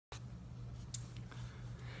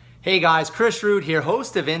Hey guys, Rood here,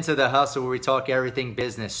 host of Into the Hustle, where we talk everything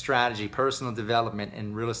business, strategy, personal development,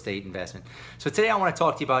 and real estate investment. So today I want to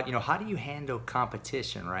talk to you about, how do you handle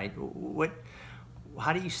competition, right?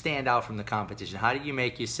 How do you stand out from the competition? How do you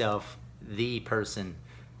make yourself the person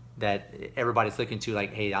that everybody's looking to,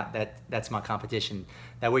 like, hey, that's my competition.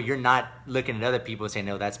 That way you're not looking at other people and saying,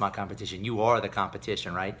 no, that's my competition. You are the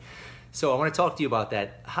competition, right? So I want to talk to you about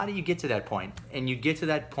that. How do you get to that point? And you get to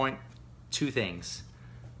that point, two things: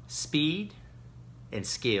 speed and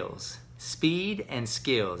skills. Speed and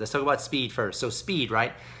skills. Let's talk about speed first. So speed,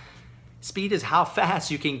 right? Speed is how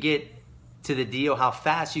fast you can get to the deal, how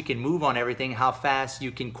fast you can move on everything, how fast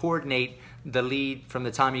you can coordinate the lead from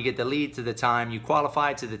the time you get the lead to the time you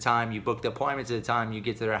qualify, to the time you book the appointment, to the time you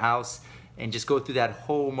get to their house, and just go through that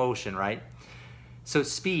whole motion, right? So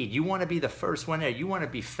speed, you want to be the first one there. You want to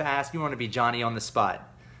be fast. You want to be Johnny on the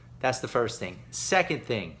spot. That's the first thing. Second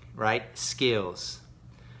thing, right? Skills.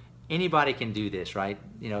 Anybody can do this, right?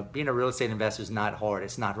 Being a real estate investor is not hard.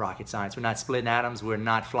 It's not rocket science. We're not splitting atoms. We're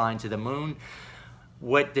not flying to the moon.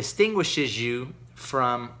 What distinguishes you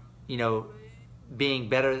from, being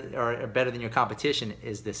better or better than your competition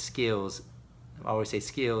is the skills. I always say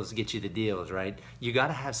skills get you the deals, right? You got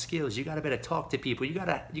to have skills. You got to be able to talk to people. You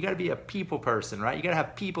got to be a people person, right? You got to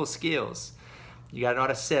have people skills. You got to know how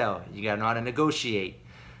to sell. You got to know how to negotiate.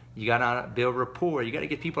 You got to know how to build rapport. You got to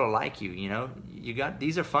get people to like you.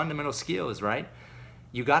 These are fundamental skills, right?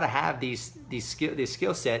 You got to have these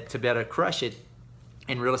skill set to better crush it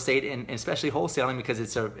in real estate, and especially wholesaling, because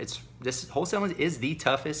wholesaling is the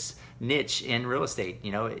toughest niche in real estate,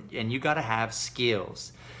 and you got to have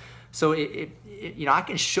skills. So I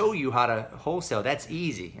can show you how to wholesale. That's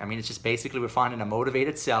easy. I mean, it's just basically we're finding a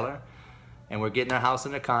motivated seller, and we're getting our house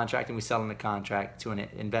under contract, and we're selling the contract to an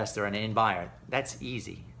investor and an end buyer. That's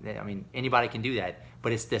easy. I mean, anybody can do that.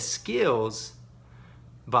 But it's the skills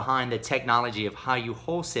behind the technology of how you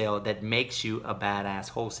wholesale that makes you a badass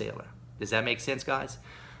wholesaler. Does that make sense, guys?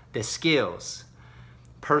 The skills,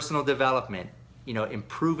 personal development,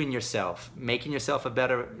 improving yourself, making yourself a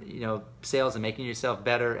better, sales, and making yourself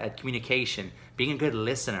better at communication, being a good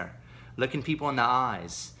listener, looking people in the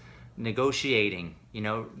eyes, negotiating,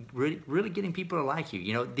 really getting people to like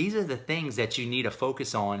you. These are the things that you need to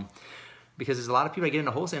focus on, because there's a lot of people that get into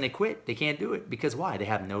wholesale and they quit. They can't do it because why? They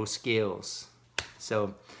have no skills.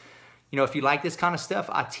 So, if you like this kind of stuff,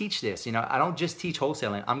 I teach this. I don't just teach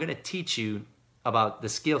wholesaling. I'm going to teach you about the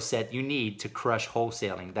skill set you need to crush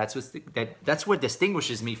wholesaling. That's what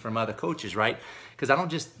distinguishes me from other coaches, right? Because I don't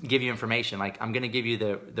just give you information. Like, I'm going to give you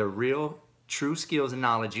the real, true skills and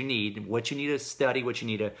knowledge you need, what you need to study, what you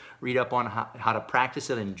need to read up on, how to practice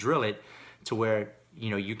it and drill it to where,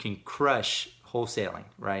 you can crush wholesaling,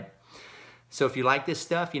 right? So if you like this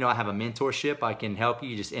stuff, I have a mentorship. I can help you.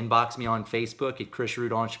 You just inbox me on Facebook at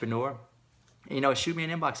Rood Entrepreneur. Shoot me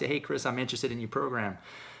an inbox. Say, hey, Chris, I'm interested in your program.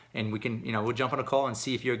 And we can, we'll jump on a call and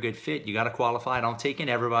see if you're a good fit. You got to qualify. I don't take in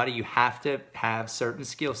everybody. You have to have certain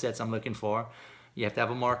skill sets I'm looking for. You have to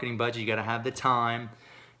have a marketing budget. You got to have the time.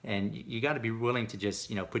 And you got to be willing to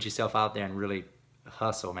just, put yourself out there and really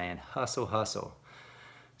hustle, man. Hustle, hustle.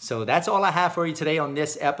 So that's all I have for you today on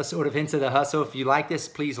this episode of Into the Hustle. If you like this,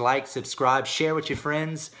 please like, subscribe, share with your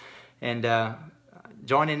friends, and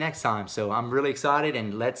join in next time. So I'm really excited,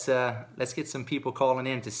 and let's get some people calling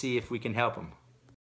in to see if we can help them.